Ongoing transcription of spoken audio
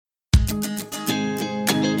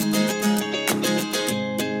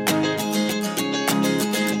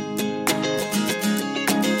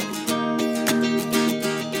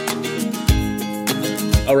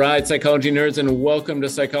right, psychology nerds, and welcome to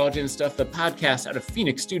Psychology and Stuff, the podcast out of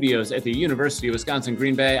Phoenix Studios at the University of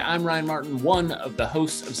Wisconsin-Green Bay. I'm Ryan Martin, one of the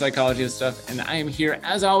hosts of Psychology and Stuff, and I am here,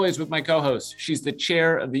 as always, with my co-host. She's the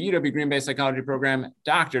chair of the UW-Green Bay Psychology Program,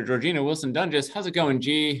 Dr. Georgina Wilson-Dunges. How's it going,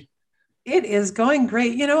 G? It is going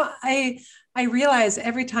great. I realize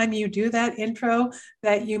every time you do that intro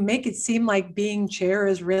that you make it seem like being chair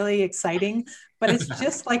is really exciting, but it's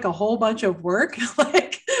just like a whole bunch of work,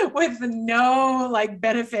 like with no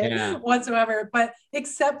benefit whatsoever. But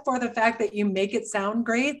except for the fact that you make it sound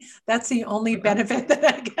great, that's the only benefit that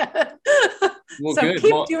I get. Well, so good.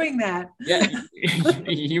 Keep doing that. Yeah,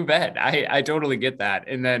 you bet. I totally get that.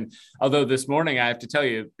 And then, although this morning I have to tell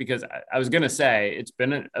you, because I was going to say it's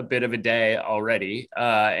been a bit of a day already,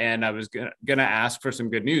 and I was going to ask for some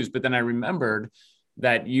good news, but then I remembered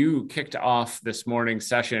that you kicked off this morning's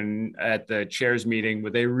session at the chairs meeting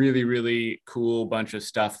with a really, really cool bunch of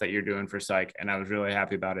stuff that you're doing for psych. And I was really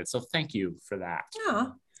happy about it. So thank you for that.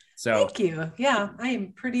 Yeah. Thank you. Yeah, I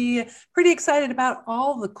am pretty excited about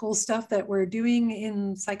all the cool stuff that we're doing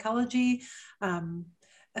in psychology,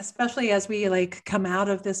 especially as we come out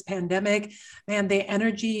of this pandemic. Man, the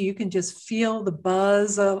energy, you can just feel the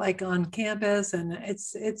buzz on campus, and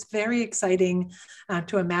it's very exciting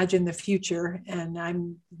to imagine the future. And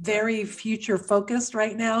I'm very future focused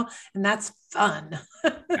right now, and that's fun.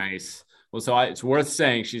 Nice. Well, so it's worth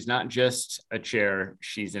saying she's not just a chair;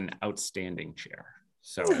 she's an outstanding chair.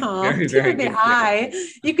 So very good.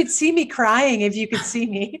 You could see me crying if you could see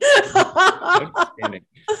me.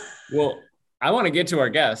 Well, I want to get to our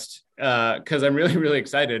guest because I'm really, really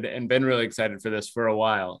excited and been really excited for this for a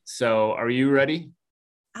while. So are you ready?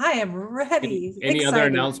 I am ready. Any other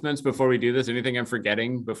announcements before we do this? Anything I'm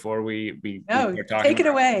forgetting before we start talking? Take it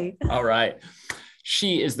away. All right.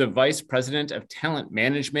 She is the Vice President of Talent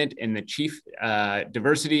Management and the Chief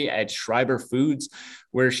Diversity at Schreiber Foods,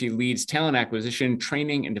 where she leads talent acquisition,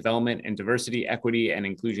 training and development, and diversity, equity, and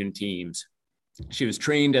inclusion teams. She was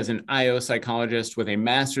trained as an IO psychologist with a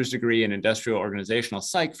master's degree in industrial organizational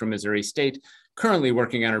psych from Missouri State, currently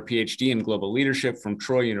working on her PhD in global leadership from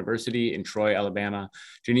Troy University in Troy, Alabama.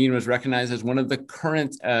 Janine was recognized as one of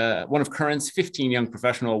Current's 15 Young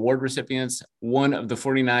Professional Award recipients, one of the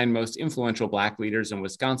 49 most influential Black leaders in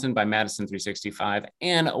Wisconsin by Madison 365,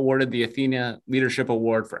 and awarded the Athena Leadership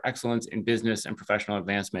Award for Excellence in Business and Professional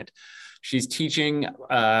Advancement. She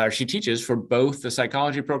teaches for both the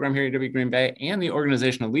psychology program here at UW Green Bay and the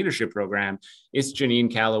organizational leadership program. It's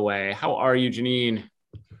Janine Calloway. How are you, Janine?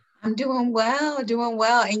 I'm doing well.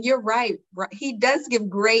 And you're right. He does give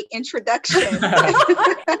great introductions.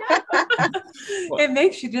 It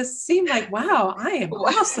makes you just seem like, wow, I am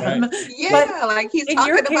awesome. Right. Yeah, but like he's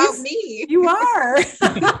talking about me. You are.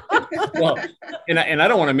 Well, and I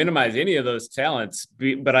don't want to minimize any of those talents,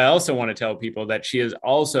 but I also want to tell people that she is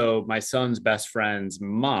also my son's best friend's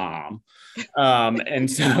mom.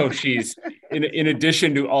 And so she's, in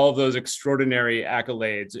addition to all of those extraordinary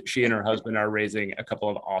accolades, she and her husband are raising a couple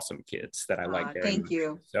of awesome kids that I like. Thank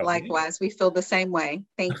you. So, likewise, we feel the same way.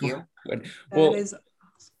 Thank you. Good. Well,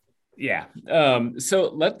 yeah.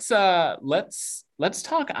 So let's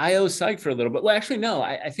talk IO psych for a little bit. Well, actually, no,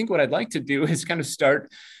 I think what I'd like to do is kind of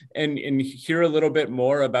start and hear a little bit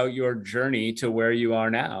more about your journey to where you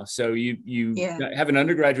are now. So you have an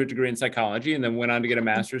undergraduate degree in psychology and then went on to get a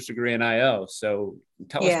master's degree in IO. So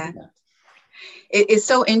tell us about that. It's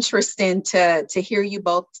so interesting to hear you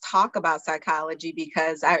both talk about psychology,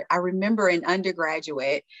 because I remember in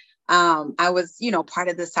undergraduate, I was, part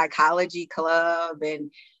of the psychology club,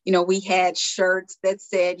 and we had shirts that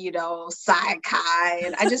said, Psych-Chi.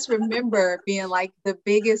 And I just remember being like the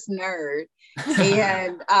biggest nerd.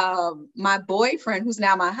 And my boyfriend, who's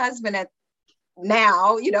now my husband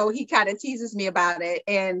he kind of teases me about it.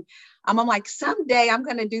 And I'm like, someday I'm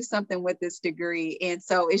going to do something with this degree. And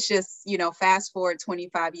so it's just, fast forward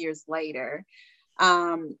 25 years later,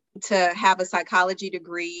 to have a psychology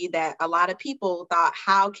degree that a lot of people thought,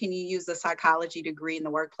 how can you use a psychology degree in the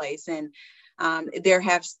workplace? And there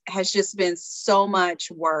has just been so much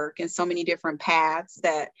work and so many different paths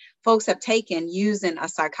that folks have taken using a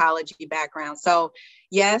psychology background. So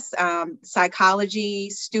yes, psychology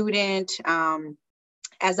student.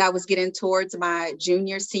 As I was getting towards my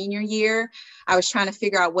senior year, I was trying to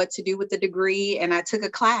figure out what to do with the degree. And I took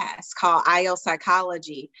a class called IO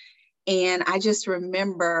Psychology. And I just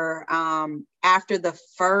remember after the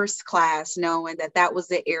first class knowing that was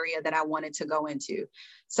the area that I wanted to go into.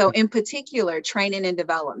 So in particular, training and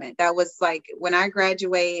development. That was like, when I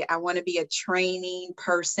graduate, I want to be a training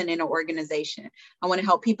person in an organization. I want to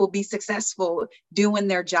help people be successful doing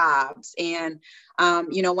their jobs. And,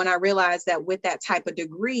 when I realized that with that type of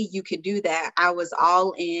degree, you could do that, I was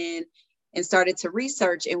all in and started to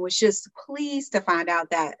research and was just pleased to find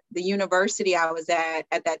out that the university I was at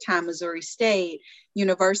that time, Missouri State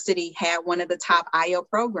University, had one of the top IO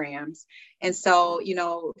programs. And so,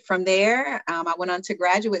 from there, I went on to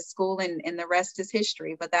graduate school, and the rest is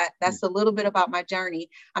history. But that's a little bit about my journey.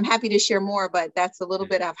 I'm happy to share more, but that's a little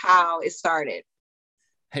bit of how it started.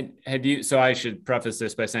 Had you, so I should preface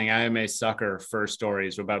this by saying I am a sucker for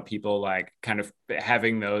stories about people like kind of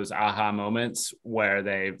having those aha moments where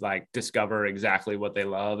they like discover exactly what they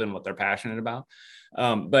love and what they're passionate about.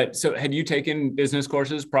 But so had you taken business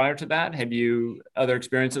courses prior to that? Had you other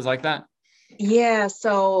experiences like that? Yeah.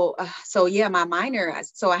 So my minor,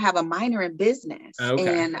 so I have a minor in business.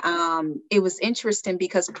 Okay. And it was interesting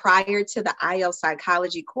because prior to the IO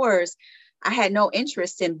psychology course, I had no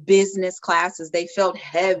interest in business classes. They felt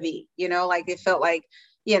heavy, like it felt like,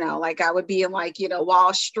 like I would be in like,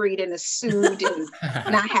 Wall Street in a suit and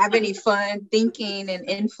not have any fun thinking and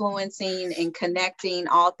influencing and connecting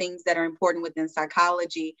all things that are important within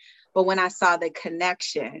psychology. But when I saw the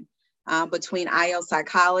connection between IO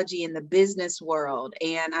psychology and the business world,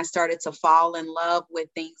 and I started to fall in love with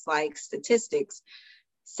things like statistics,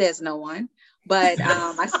 says no one. But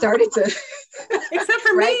I started to, except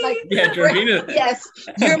for me, like, yeah, Georgina. Yes,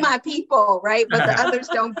 you're my people, right? But the others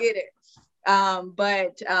don't get it.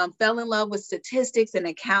 But fell in love with statistics and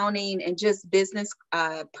accounting and just business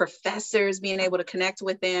professors, being able to connect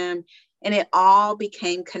with them, and it all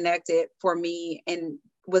became connected for me and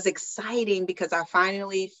was exciting because I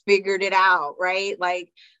finally figured it out, right?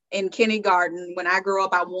 Like in kindergarten, when I grew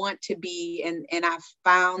up, I want to be, and I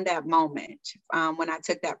found that moment when I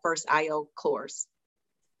took that first IO course.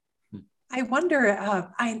 I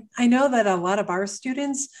wonder, I know that a lot of our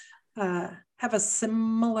students have a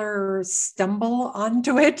similar stumble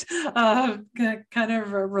onto it, kind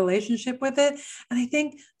of a relationship with it. And I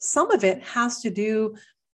think some of it has to do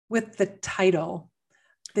with the title,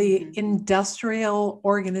 the industrial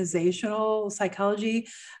organizational psychology.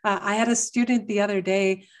 I had a student the other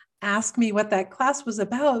day ask me what that class was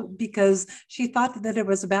about because she thought that it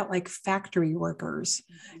was about like factory workers.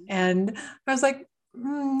 And I was like,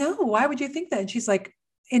 no, why would you think that? And she's like,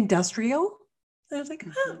 industrial? And I was like,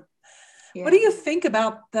 huh. Yeah. What do you think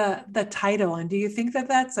about the title? And do you think that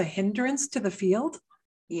that's a hindrance to the field?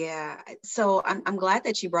 Yeah. So I'm glad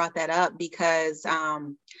that you brought that up because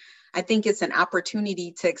I think it's an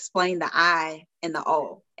opportunity to explain the I and the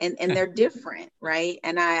O, and they're different, right?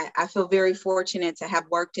 And I feel very fortunate to have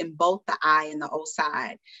worked in both the I and the O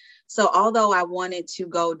side. So although I wanted to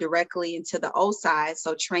go directly into the O side,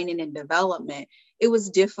 so training and development, it was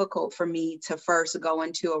difficult for me to first go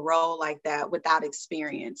into a role like that without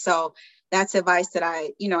experience. So that's advice that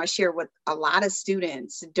I share with a lot of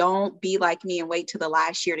students. Don't be like me and wait till the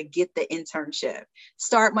last year to get the internship.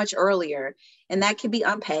 Start much earlier. And that can be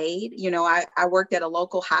unpaid. I worked at a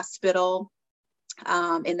local hospital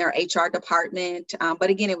in their HR department. But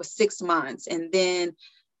again, it was 6 months. And then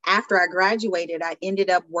after I graduated, I ended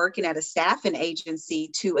up working at a staffing agency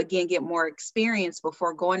to, again, get more experience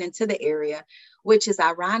before going into the area, which is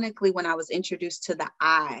ironically when I was introduced to the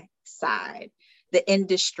I side, the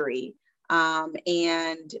industry,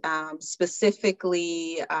 and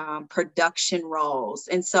specifically production roles.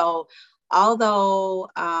 And so although,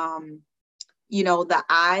 the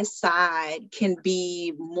I side can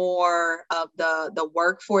be more of the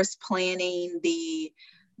workforce planning, the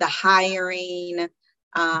hiring,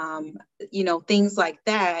 things like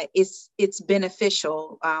that, it's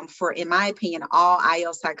beneficial for, in my opinion, all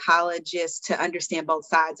IO psychologists to understand both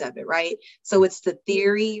sides of it, right? So it's the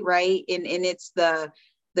theory, right? And it's the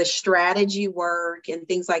strategy work and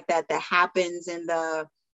things like that happens in the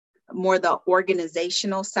more the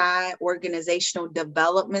organizational side, organizational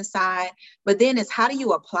development side. But then it's how do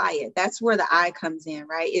you apply it? That's where the I comes in,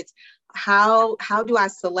 right? It's how do I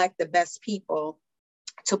select the best people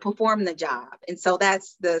to perform the job? And so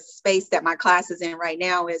that's the space that my class is in right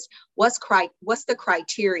now is what's the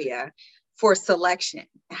criteria for selection?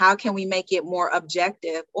 How can we make it more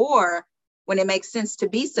objective? Or when it makes sense to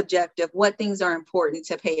be subjective, what things are important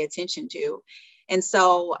to pay attention to? And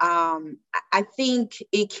so I think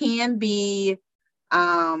it can be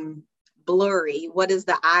blurry. What does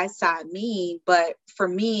the I side mean? But for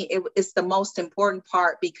me, it's the most important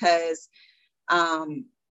part because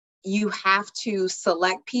you have to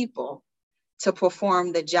select people to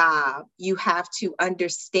perform the job. You have to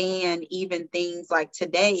understand even things like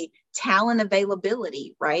today, talent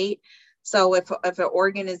availability, right? So if an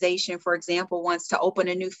organization, for example, wants to open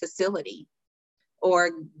a new facility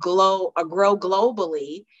or grow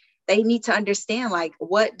globally, they need to understand, like,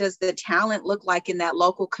 what does the talent look like in that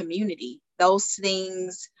local community? Those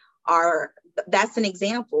things that's an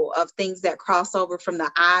example of things that cross over from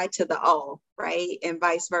the I to the O, right? And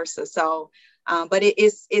vice versa. So, but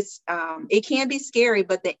it can be scary,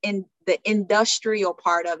 but the industrial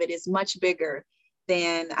part of it is much bigger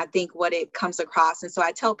than I think what it comes across. And so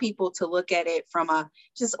I tell people to look at it from a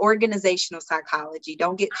just organizational psychology.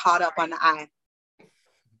 Don't get caught up on the I.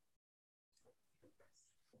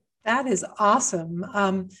 That is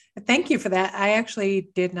awesome. Thank you for that. I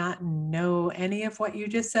actually did not know any of what you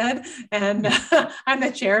just said. And I'm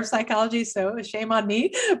the chair of psychology, so shame on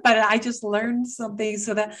me, but I just learned something.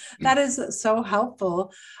 So that is so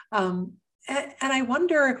helpful. And I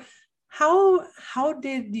wonder, how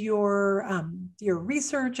did your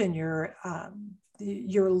research and your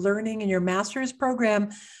learning in your master's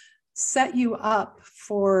program set you up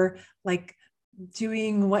for like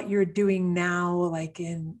doing what you're doing now, like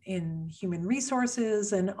in human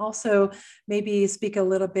resources, and also maybe speak a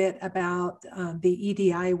little bit about the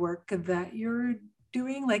EDI work that you're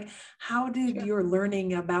doing? Like, how did your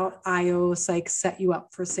learning about IO Psych set you up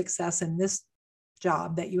for success in this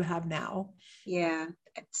job that you have now? Yeah.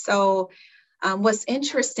 So what's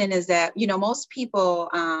interesting is that, most people,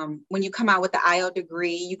 when you come out with the IO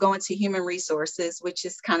degree, you go into human resources, which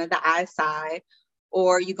is kind of the I side,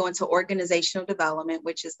 or you go into organizational development,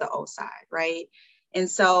 which is the O side, right? And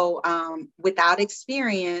so without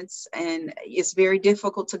experience, and it's very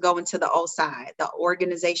difficult to go into the O side, the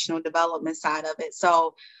organizational development side of it.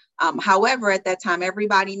 So, however, at that time,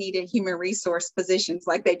 everybody needed human resource positions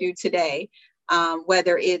like they do today,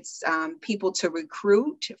 whether it's people to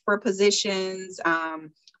recruit for positions,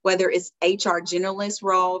 whether it's HR generalist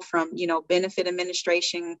role from, benefit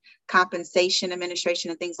administration, compensation administration,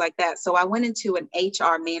 and things like that. So I went into an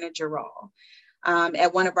HR manager role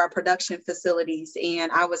at one of our production facilities.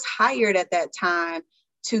 And I was hired at that time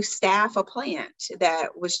to staff a plant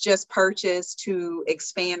that was just purchased to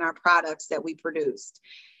expand our products that we produced.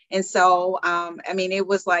 And so, it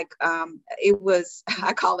was like,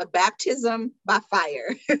 I call it baptism by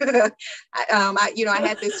fire. I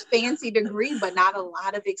had this fancy degree, but not a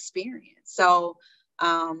lot of experience. So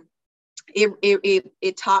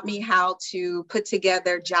it taught me how to put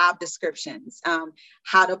together job descriptions,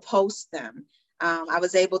 how to post them. I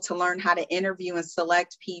was able to learn how to interview and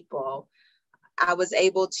select people. I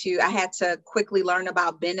had to quickly learn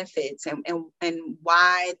about benefits and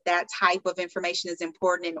why that type of information is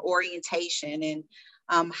important in orientation, and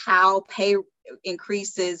how pay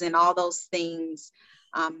increases and all those things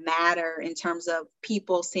matter in terms of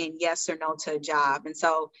people saying yes or no to a job. And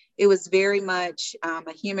so it was very much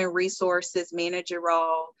a human resources manager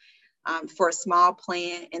role for a small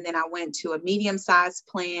plant. And then I went to a medium-sized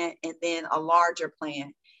plant and then a larger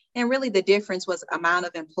plant. And really the difference was amount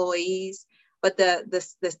of employees. But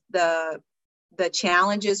the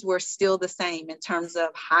challenges were still the same in terms of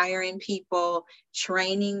hiring people,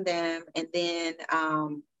 training them, and then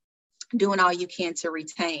doing all you can to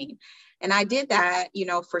retain. And I did that,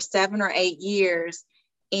 for 7 or 8 years.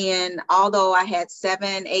 And although I had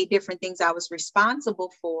 7, 8 different things I was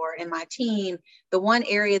responsible for in my team, the one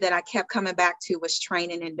area that I kept coming back to was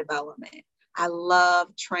training and development. I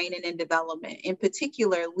love training and development, in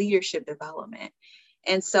particular leadership development.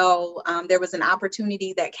 And so there was an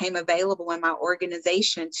opportunity that came available in my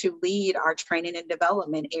organization to lead our training and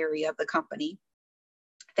development area of the company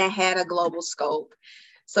that had a global scope.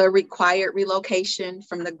 So it required relocation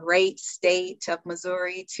from the great state of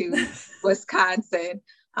Missouri to Wisconsin.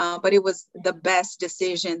 But it was the best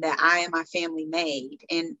decision that I and my family made.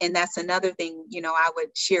 And that's another thing, I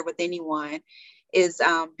would share with anyone is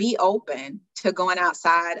be open to going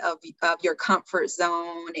outside of your comfort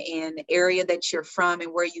zone and area that you're from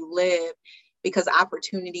and where you live, because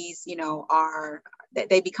opportunities,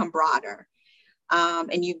 they become broader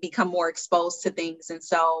and you become more exposed to things. And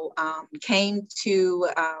so came to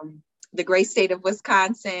the great state of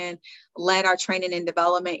Wisconsin, led our training and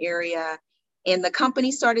development area, and the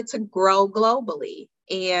company started to grow globally.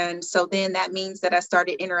 And so then that means that I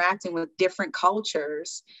started interacting with different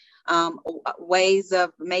cultures, ways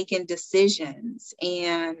of making decisions.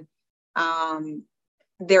 And I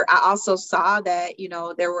also saw that,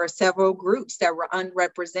 there were several groups that were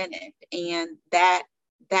unrepresented. And that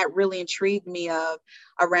really intrigued me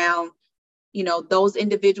around, those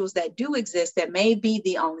individuals that do exist that may be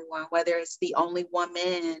the only one, whether it's the only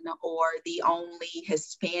woman or the only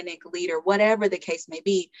Hispanic leader, whatever the case may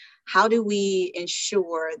be. How do we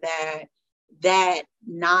ensure that that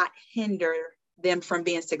not hinder them from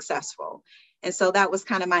being successful. And so that was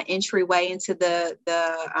kind of my entryway into the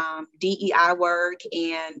DEI work.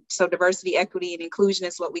 And so diversity, equity, and inclusion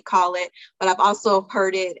is what we call it. But I've also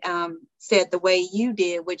heard it said the way you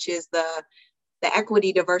did, which is the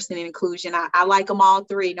equity, diversity, and inclusion. I like them all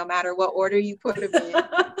three, no matter what order you put them in.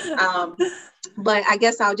 But I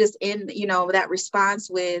guess I'll just end, that response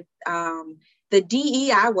with the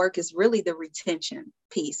DEI work is really the retention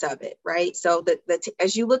piece of it, right? So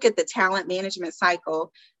as you look at the talent management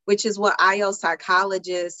cycle, which is what IO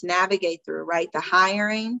psychologists navigate through, right? The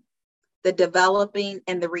hiring, the developing,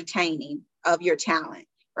 and the retaining of your talent,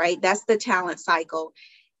 right? That's the talent cycle.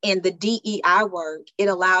 And the DEI work, it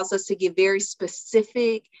allows us to get very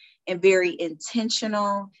specific and very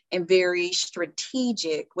intentional and very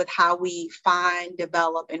strategic with how we find,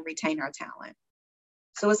 develop, and retain our talent.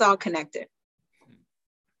 So it's all connected.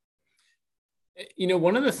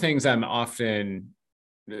 One of the things I'm often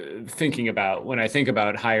thinking about when I think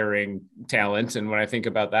about hiring talent, and when I think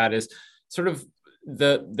about that, is sort of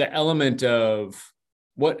the element of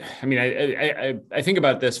what I think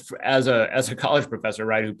about this as a college professor,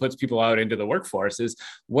 right, who puts people out into the workforce, is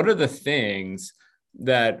what are the things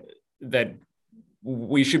that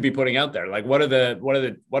we should be putting out there? Like, what are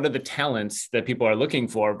the talents that people are looking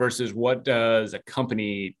for versus what does a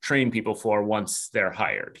company train people for once they're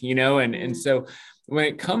hired, and so when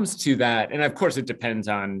it comes to that, and of course it depends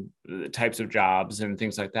on the types of jobs and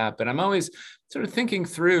things like that, but I'm always sort of thinking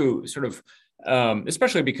through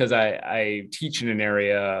especially because I teach in an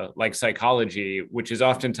area like psychology, which is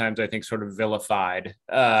oftentimes, I think, sort of vilified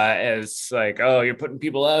as like, oh, you're putting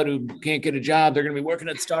people out who can't get a job, they're going to be working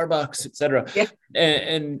at Starbucks, et cetera. Yeah.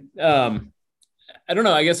 And I don't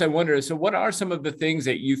know, I guess I wonder, so what are some of the things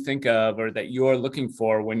that you think of or that you're looking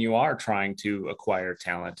for when you are trying to acquire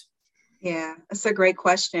talent? Yeah, that's a great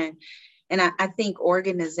question. And I think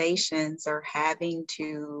organizations are having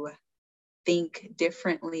to think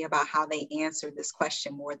differently about how they answer this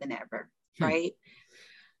question more than ever, right?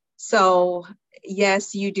 So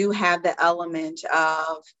yes, you do have the element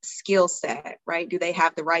of skill set, right? Do they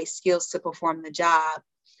have the right skills to perform the job?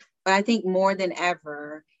 But I think more than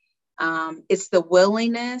ever, it's the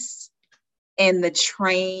willingness and the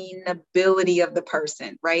trainability of the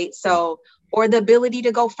person, right? So, or the ability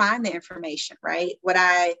to go find the information, right? Would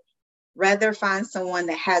I rather find someone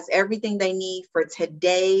that has everything they need for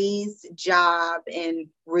today's job and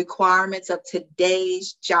requirements of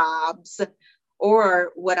today's jobs?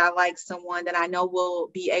 Or would I like someone that I know will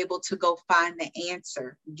be able to go find the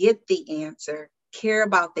answer, get the answer, care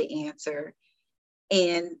about the answer,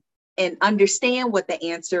 and understand what the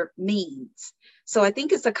answer means? So I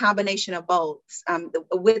think it's a combination of both.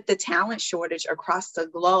 With the talent shortage across the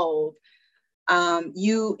globe,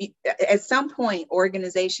 at some point,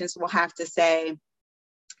 organizations will have to say,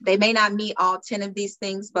 they may not meet all 10 of these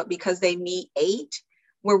things, but because they meet 8,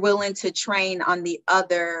 we're willing to train on the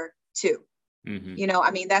other 2.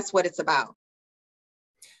 Mm-hmm. That's what it's about.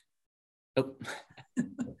 Oh.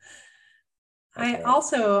 I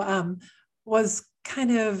also was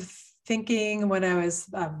kind of thinking when I was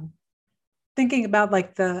thinking about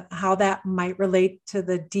like how that might relate to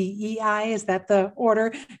the DEI. Is that the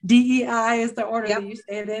order? DEI is the order that you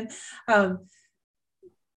say it in.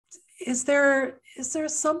 Is there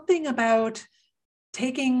something about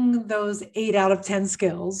taking those 8 out of 10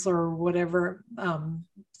 skills or whatever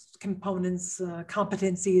components,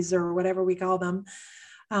 competencies, or whatever we call them,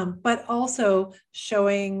 but also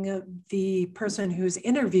showing the person who's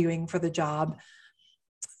interviewing for the job,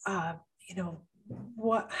 how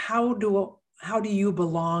do you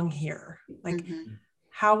belong here? Like, mm-hmm.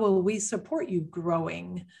 How will we support you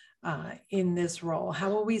growing in this role?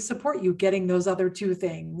 How will we support you getting those other 2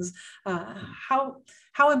 things?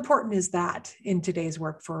 How important is that in today's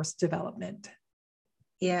workforce development?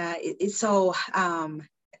 Yeah,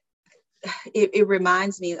 it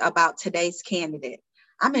reminds me about today's candidate.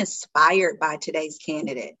 I'm inspired by today's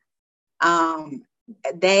candidate. When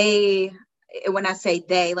I say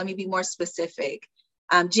they, let me be more specific.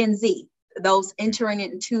 Gen Z, those entering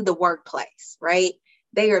into the workplace, right?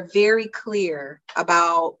 They are very clear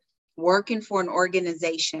about working for an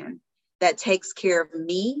organization that takes care of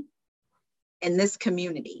me and this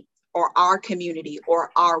community or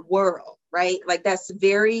our world, right? Like, that's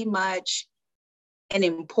very much an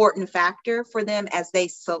important factor for them as they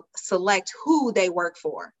select who they work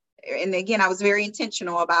for. And again, I was very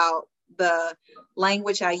intentional about the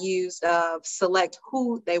language I used of select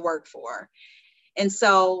who they work for. And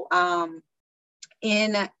so, I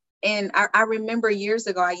remember years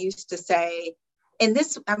ago, I used to say, and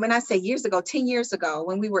this, when I say years ago, 10 years ago,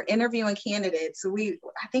 when we were interviewing candidates,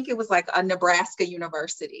 I think it was like a Nebraska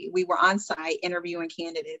university. We were on site interviewing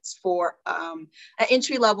candidates for an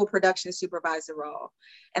entry-level production supervisor role.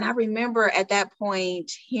 And I remember at that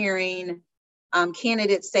point hearing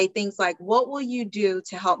candidates say things like, what will you do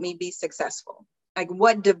to help me be successful? Like,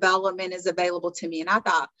 what development is available to me? And I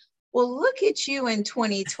thought, well, look at you in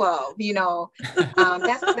 2012,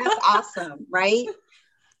 that's awesome, right?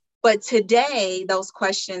 But today, those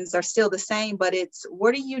questions are still the same, but it's,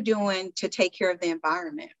 what are you doing to take care of the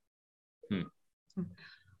environment?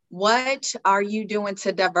 What are you doing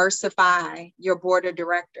to diversify your board of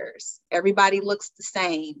directors? Everybody looks the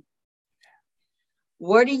same.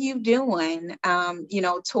 What are you doing,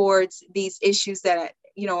 towards these issues that,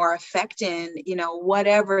 are affecting,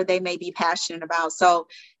 whatever they may be passionate about? So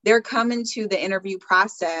they're coming to the interview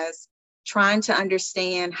process trying to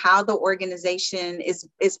understand how the organization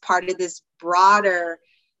is part of this broader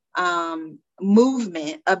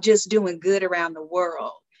movement of just doing good around the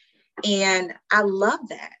world. And I love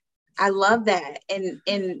that.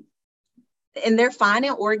 And they're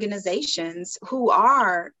finding organizations who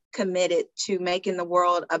are committed to making the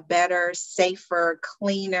world a better, safer,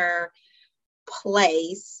 cleaner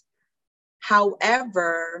place.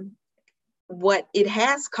 However, what it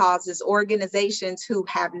has caused is organizations who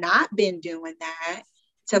have not been doing that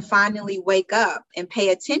to finally wake up and pay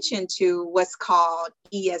attention to what's called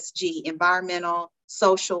ESG, environmental,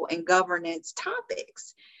 social, and governance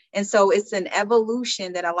topics. And so it's an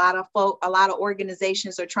evolution that a lot of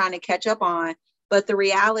organizations are trying to catch up on. But the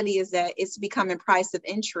reality is that it's becoming price of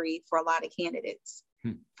entry for a lot of candidates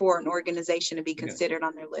for an organization to be considered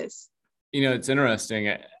on their list. It's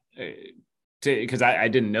interesting because I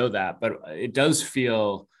didn't know that, but it has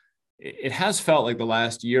felt like the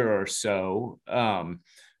last year or so. I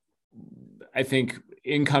think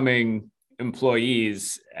incoming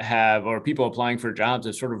employees or people applying for jobs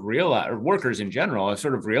have sort of realized, or workers in general have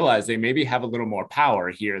sort of realized they maybe have a little more power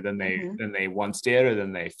here than they once did, or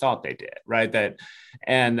than they thought they did, right?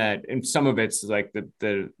 And some of it's like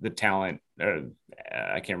the talent, or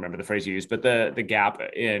I can't remember the phrase you used, but the gap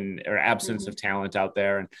in, or absence of talent out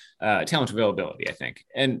there, and talent availability, I think.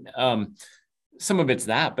 And some of it's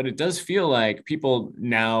that, but it does feel like people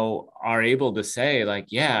now are able to say, like,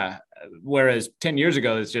 yeah, whereas 10 years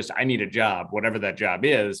ago, it's just, I need a job, whatever that job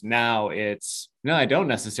is. Now it's, no, I don't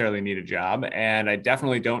necessarily need a job, and I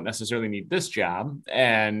definitely don't necessarily need this job.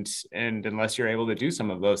 And unless you're able to do some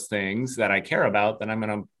of those things that I care about, then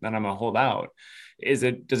I'm gonna hold out. Does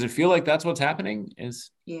it feel like that's what's happening?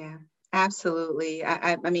 Yeah, absolutely.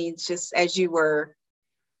 I mean, it's just, as you were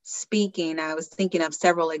speaking, I was thinking of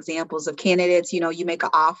several examples of candidates. You make an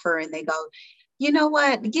offer and they go, you know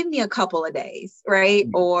what, give me a couple of days, right?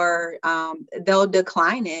 Or they'll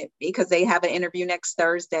decline it because they have an interview next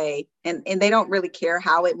Thursday, and they don't really care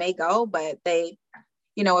how it may go, but they,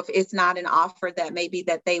 if it's not an offer that maybe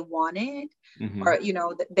that they wanted, or,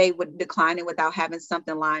 they would decline it without having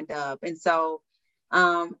something lined up. And so,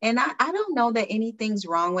 and I don't know that anything's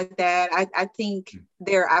wrong with that. I think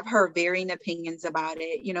I've heard varying opinions about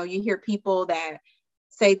it. You hear people that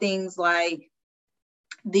say things like,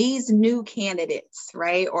 these new candidates,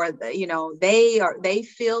 right? Or, they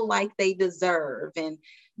feel like they deserve. And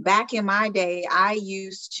back in my day, I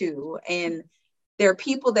used to. And there are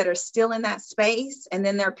people that are still in that space. And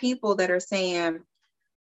then there are people that are saying,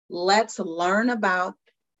 let's learn about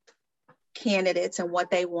candidates and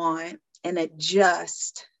what they want and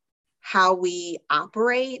adjust how we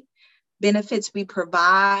operate, benefits we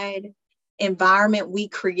provide, environment we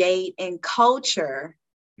create, and culture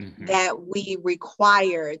that we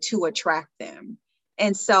require to attract them.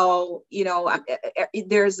 And so,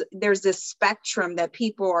 there's this spectrum that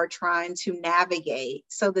people are trying to navigate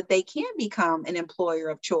so that they can become an employer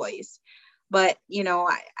of choice. But,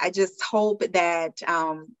 I just hope that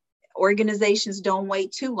organizations don't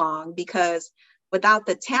wait too long, because without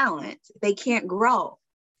the talent, they can't grow.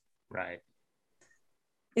 Right.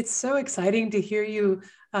 It's so exciting to hear you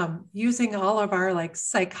using all of our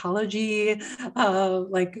psychology,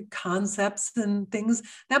 concepts and things.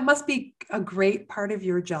 That must be a great part of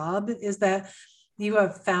your job, is that you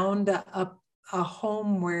have found a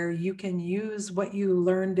home where you can use what you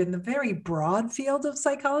learned in the very broad field of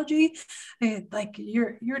psychology. Like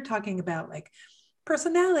you're talking about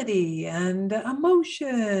personality and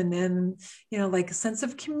emotion and a sense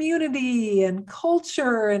of community and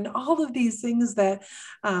culture and all of these things that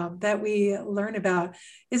we learn about.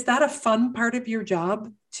 Is that a fun part of your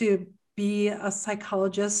job, to be a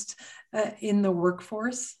psychologist in the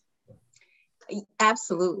workforce?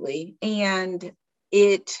 Absolutely. And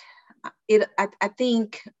I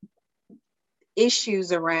think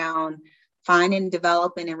issues around finding,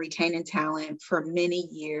 developing, and retaining talent for many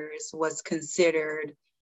years was considered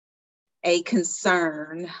a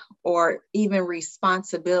concern or even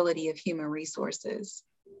responsibility of human resources.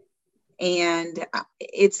 And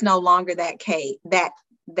it's no longer that case, that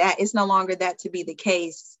is no longer that to be the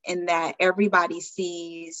case, in that everybody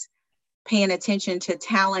sees paying attention to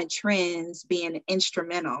talent trends being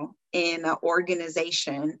instrumental in an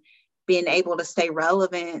organization being able to stay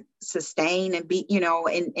relevant, sustain, and be,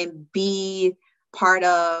 and be part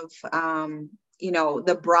of,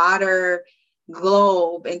 the broader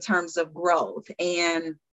globe in terms of growth.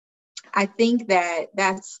 And I think that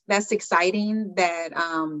that's exciting that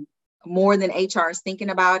more than HR is thinking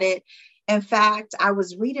about it. In fact, I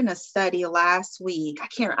was reading a study last week.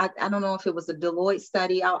 I don't know if it was a Deloitte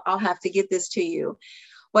study. I'll have to get this to you,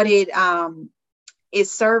 but it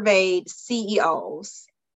surveyed CEOs,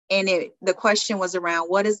 and the question was around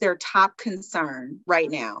what is their top concern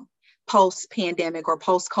right now, post-pandemic or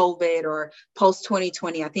post-COVID or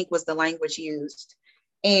post-2020, I think was the language used.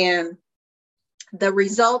 And the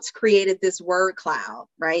results created this word cloud,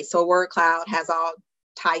 right? So a word cloud has all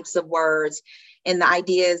types of words. And the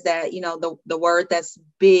idea is that, the word that's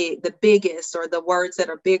big, the biggest, or the words that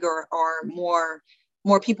are bigger are more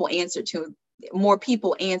people answer to, more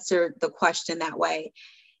people answer the question that way.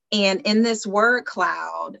 And in this word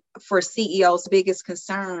cloud, for CEOs, biggest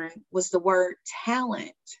concern was the word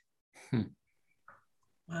talent.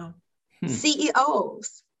 Wow.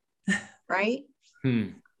 CEOs, right?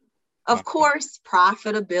 Of course,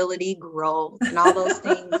 profitability, growth, and all those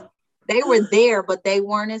things, they were there, but they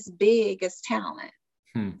weren't as big as talent.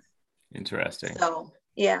 Interesting. So,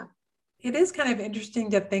 yeah. It is kind of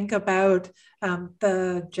interesting to think about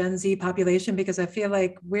the Gen Z population, because I feel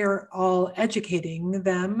like we're all educating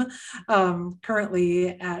them currently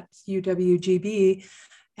at UWGB.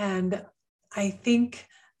 And I think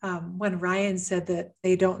when Ryan said that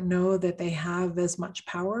they don't know that they have as much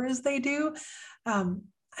power as they do,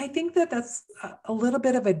 I think that that's a little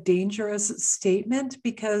bit of a dangerous statement,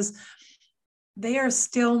 because they are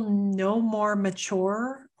still no more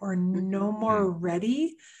mature or no more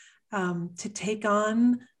ready to take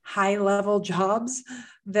on high-level jobs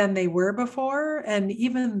than they were before. And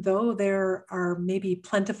even though there are maybe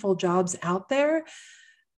plentiful jobs out there,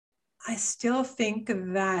 I still think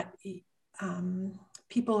that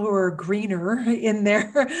people who are greener in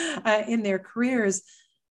their careers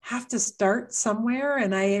have to start somewhere.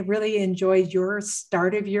 And I really enjoyed your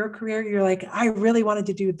start of your career. You're like, I really wanted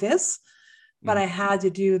to do this, but I had to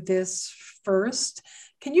do this first.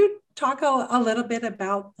 Can you talk a little bit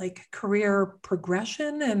about like career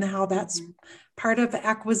progression and how that's part of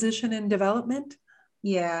acquisition and development?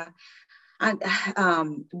 Yeah.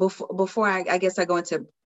 Before I guess I go into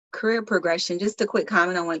career progression, just a quick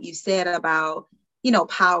comment on what you said about,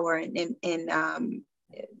 power and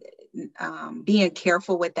being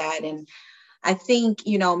careful with that. And I think,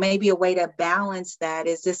 maybe a way to balance that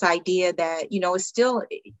is this idea that, it's still,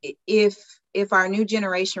 if our new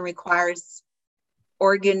generation requires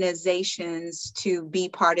organizations to be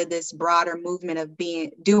part of this broader movement of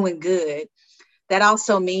doing good, that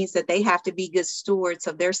also means that they have to be good stewards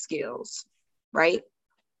of their skills, right?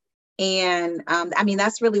 And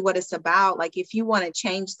that's really what it's about. Like, if you want to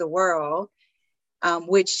change the world,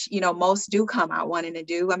 which, most do come out wanting to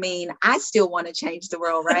do. I mean, I still want to change the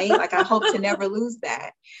world, right? Like, I hope to never lose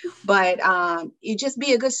that. But you just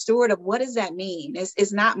be a good steward of what does that mean?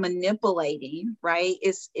 It's not manipulating, right?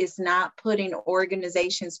 It's not putting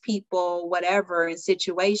organizations, people, whatever, in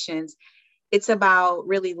situations. It's about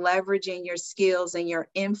really leveraging your skills and your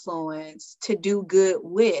influence to do good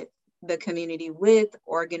with the community, with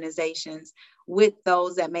organizations, with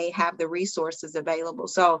those that may have the resources available.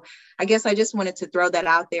 So I guess I just wanted to throw that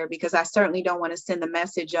out there, because I certainly don't want to send the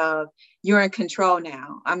message of you're in control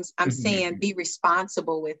now. I'm saying be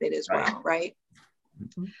responsible with it as well, right?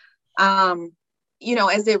 As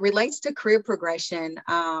it relates to career progression,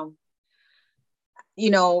 I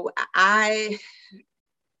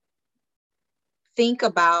think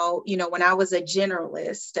about, when I was a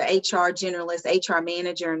generalist, the HR generalist, HR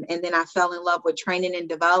manager, and then I fell in love with training and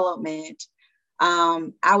development.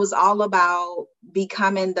 I was all about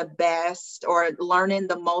becoming the best or learning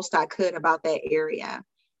the most I could about that area.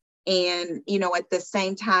 And, at the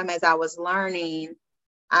same time as I was learning,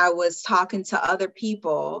 I was talking to other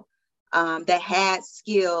people that had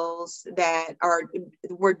skills that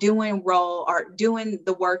were doing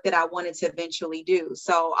the work that I wanted to eventually do.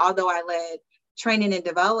 So although I led training and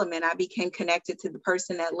development, I became connected to the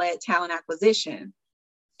person that led talent acquisition,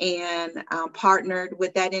 and partnered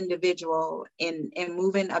with that individual in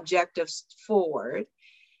moving objectives forward.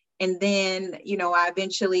 And then, I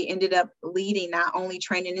eventually ended up leading not only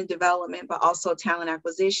training and development, but also talent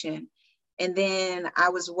acquisition. And then I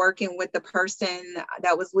was working with the person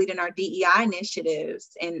that was leading our DEI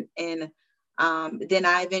initiatives. And then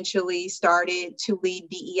I eventually started to lead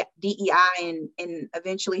DEI and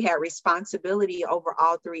eventually had responsibility over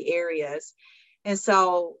all 3 areas. And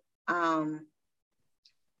so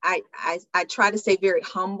I try to stay very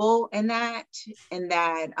humble in that,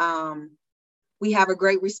 we have a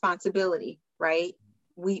great responsibility, right?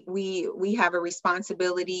 We have a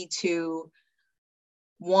responsibility to,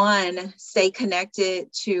 one, stay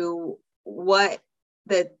connected to what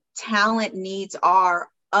the talent needs are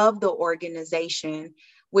of the organization,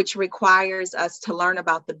 which requires us to learn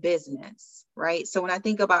about the business, right? So when I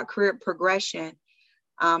think about career progression,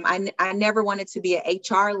 I never wanted to be an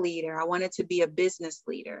HR leader. I wanted to be a business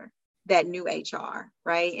leader that knew HR,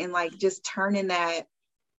 right? And like just turning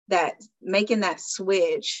making that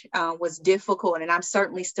switch was difficult. And I'm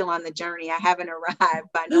certainly still on the journey. I haven't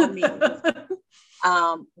arrived by no means.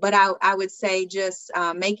 But I would say just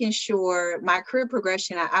making sure my career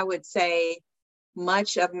progression, I would say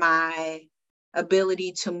much of my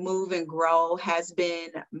ability to move and grow has been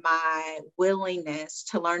my willingness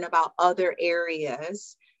to learn about other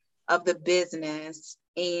areas of the business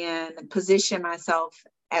and position myself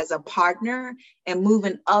as a partner and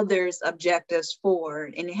moving others' objectives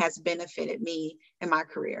forward. And it has benefited me in my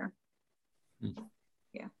career.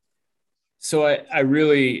 Yeah. So I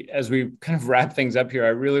really, as we kind of wrap things up here, I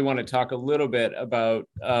really want to talk a little bit about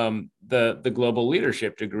the global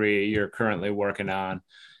leadership degree you're currently working on.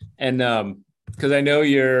 And because I know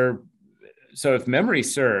so if memory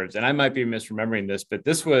serves, and I might be misremembering this, but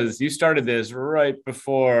you started this right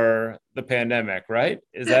before the pandemic, right?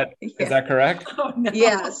 Is that correct? Oh, no.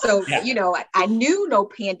 Yeah. So, I knew no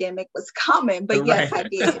pandemic was coming, but yes, I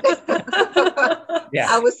did. Yeah.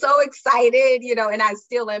 I was so excited, and I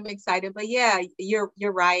still am excited, but yeah, you're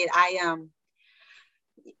right.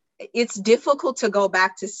 It's difficult to go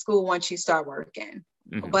back to school once you start working,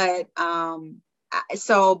 but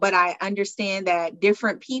I understand that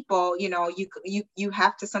different people, you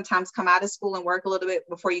have to sometimes come out of school and work a little bit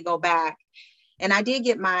before you go back. And I did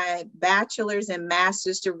get my bachelor's and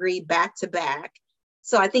master's degree back to back.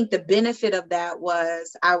 So I think the benefit of that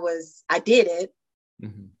was I did it.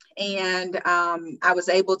 And I was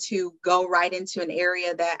able to go right into an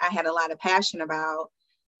area that I had a lot of passion about.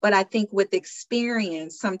 But I think with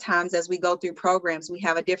experience, sometimes as we go through programs, we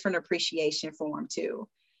have a different appreciation for them too.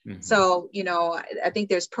 So, I think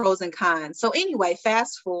there's pros and cons. So anyway,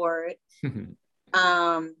 fast forward,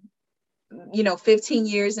 15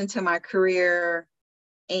 years into my career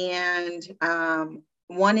and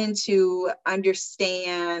wanting to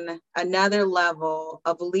understand another level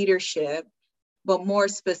of leadership, but more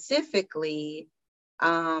specifically,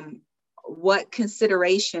 what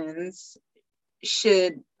considerations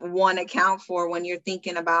should one account for when you're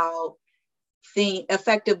thinking about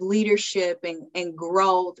effective leadership and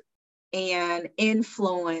growth and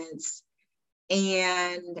influence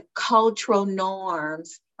and cultural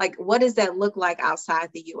norms. Like, what does that look like outside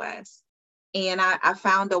the US? And I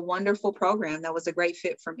found a wonderful program that was a great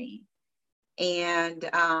fit for me. And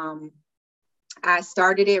I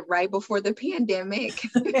started it right before the pandemic.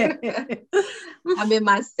 I'm in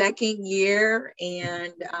my 2nd year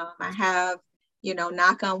and I have,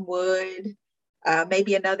 knock on wood,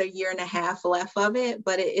 maybe another 1.5 years left of it,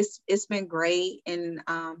 but it's been great and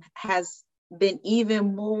has been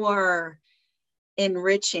even more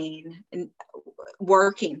enriching and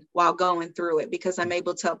working while going through it, because I'm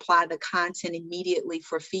able to apply the content immediately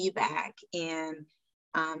for feedback and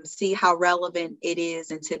see how relevant it is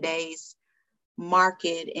in today's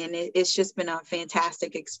market. And it's just been a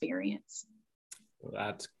fantastic experience. Well,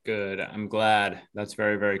 that's good. I'm glad. That's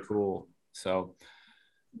very, very cool. So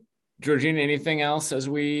Georgina, anything else as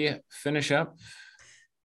we finish up?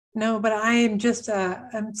 No, but I'm just,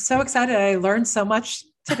 I'm so excited. I learned so much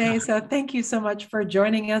today. So thank you so much for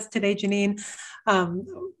joining us today, Janine.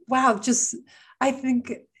 Wow. I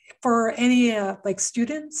think for any like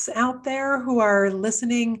students out there who are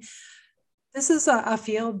listening, this is a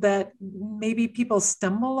field that maybe people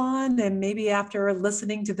stumble on, and maybe after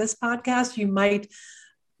listening to this podcast, you might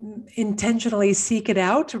intentionally seek it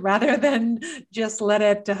out rather than just let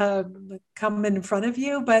it come in front of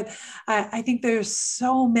you. But I think there's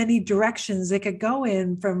so many directions it could go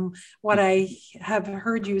in from what I have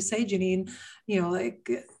heard you say, Janine. Like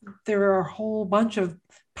there are a whole bunch of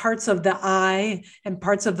parts of the I and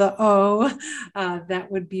parts of the O that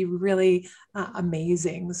would be really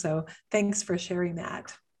amazing. So thanks for sharing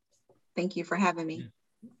that. Thank you for having me.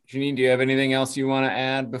 Janine, do you have anything else you want to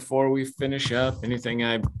add before we finish up? Anything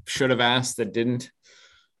I should have asked that didn't?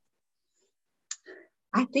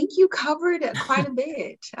 I think you covered quite a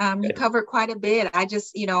bit. You covered quite a bit. I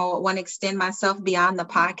just, want to extend myself beyond the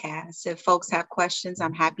podcast. If folks have questions,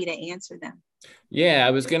 I'm happy to answer them. Yeah,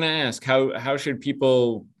 I was going to ask, how should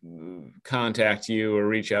people contact you or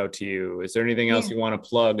reach out to you? Is there anything else you want to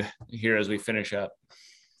plug here as we finish up?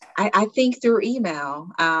 I think through email.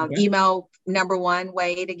 Email, number one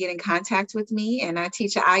way to get in contact with me. And I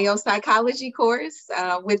teach an IO psychology course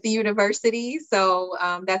with the university. So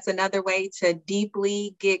that's another way to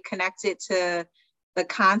deeply get connected to the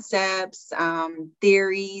concepts,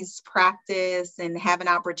 theories, practice, and have an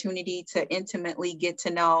opportunity to intimately get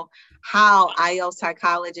to know how IO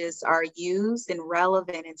psychologists are used and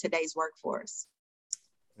relevant in today's workforce.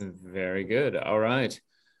 Very good. All right.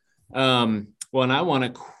 Well, and I want to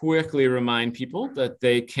quickly remind people that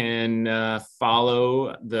they can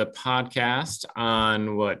follow the podcast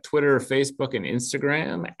on Twitter, Facebook, and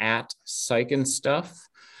Instagram at Psych and Stuff.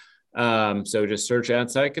 So just search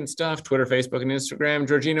at Psych and Stuff, Twitter, Facebook, and Instagram.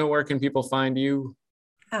 Georgina, where can people find you?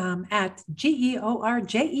 At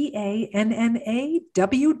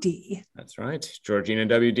GeorgianaWD. That's right, Georgina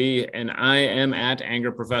WD. And I am at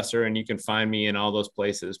Anger Professor, and you can find me in all those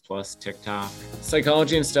places, plus TikTok.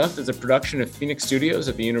 Psychology and Stuff is a production of Phoenix Studios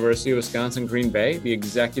at the University of Wisconsin, Green Bay. The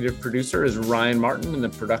executive producer is Ryan Martin, and the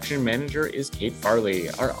production manager is Kate Farley.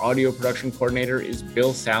 Our audio production coordinator is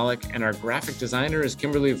Bill Salick, and our graphic designer is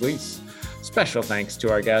Kimberly Vlies. Special thanks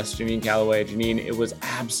to our guest, Janine Calloway. Janine, it was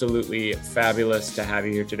absolutely fabulous to have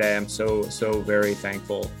you here today. I'm so very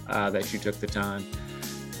thankful that you took the time.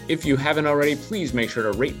 If you haven't already, please make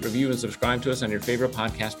sure to rate, review, and subscribe to us on your favorite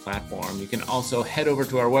podcast platform. You can also head over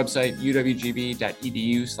to our website,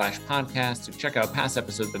 uwgb.edu/podcast, to check out past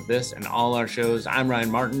episodes of this and all our shows. I'm Ryan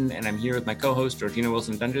Martin, and I'm here with my co-host, Georgina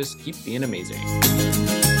Wilson-Dunges. Keep being amazing.